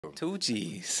Two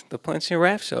G's, the Punch and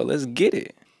Rap Show. Let's get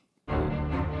it. Let's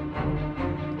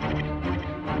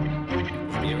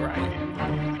get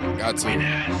right. Got to.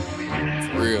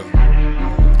 For real.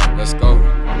 Let's go.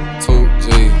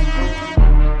 2G.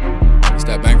 It's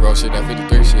that Bankroll shit, that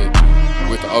 53 shit.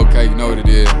 With the OK, you know what it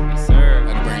is. Yes, sir.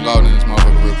 Had to bring Lawton in this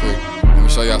motherfucker real quick. Let me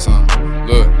show y'all something.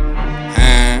 Look.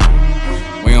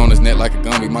 We on this net like a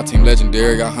Gumby. My team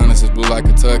legendary. Got hunters, it's blue like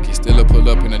Kentucky. Still a pull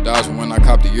up in the Dodge when I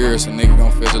cop the Urus. A nigga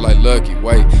gon' fidget like Lucky.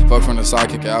 Wait, fuck from the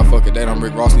sidekick, I'll fuck a date. I'm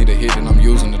Rick Ross, need a hit, and I'm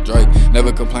using the Drake.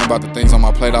 Never complain about the things on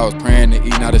my plate. I was praying to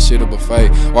eat, now this shit a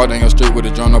buffet. Walk down your street with a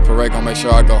drone, no parade. Gon' make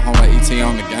sure I go home like ET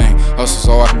on the game. Hustle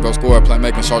so I can go score, play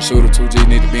making sharpshooter. 2G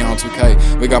need to be on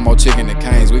 2K. We got more chicken than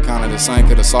canes. We kinda the same,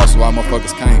 cause the sauce is why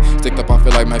motherfuckers came. Sticked up, I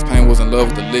feel like Max Payne was in love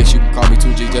with the licks. You can call me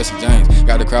 2G Jesse James.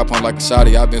 Got the crowd pumped like a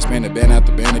shotty. I've been spinning band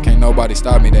after band, and can't nobody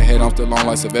stop me. The head I'm still on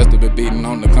like Sylvester, been beating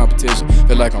on the competition.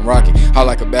 Feel like I'm Rocky. Hot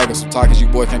like a bag of some talkies. You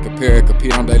boy can't compare it.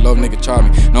 Compete on day love, nigga try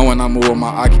me. Knowing I move with my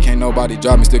Aki, can't nobody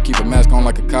drop me. Still keep a mask on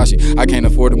like a Kashi. I can't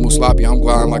afford to move sloppy. I'm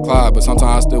gliding like Clyde, but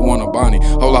sometimes I still want a Bonnie.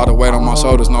 Whole lot of weight on my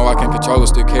shoulders. No, I can't control it.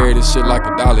 Still carry this shit like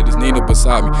a dolly. This Nina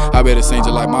beside me. I better sing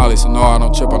just like Molly, so no, I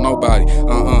don't trip on nobody.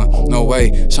 No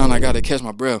way. Sean, I gotta catch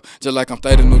my breath. Just like I'm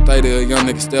Theta, new Theta. A young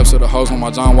nigga steps to the hose on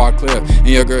my John Watt clip. And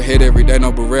your girl hit every day,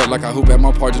 no barrette. Like I hoop at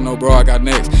my part, you know, bro, I got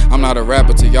next. I'm not a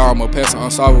rapper to y'all, I'm a pest, an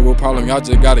unsolvable problem. Y'all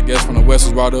just gotta guess. From the West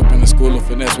was brought up in the school of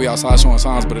finesse. We outside showing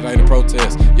signs, but it ain't a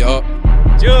protest. Yup.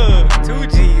 Jugg,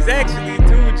 2G's, actually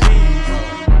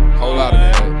 2G's. Whole lot of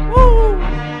that. Woo!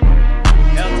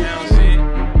 L-Town shit.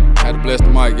 Had to bless the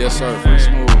mic, yes sir, free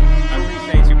smooth. I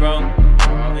appreciate you, bro.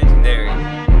 Legendary.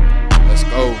 Let's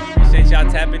go. Appreciate y'all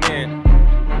tapping in.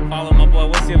 Follow my boy.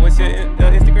 What's your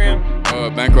Instagram?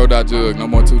 Bankroll.Jugg. No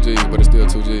more 2G's, but it's still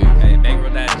 2G's. Hey,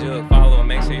 Bankroll.Jugg. Follow him.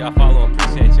 Make sure y'all follow him.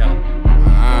 Appreciate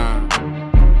y'all.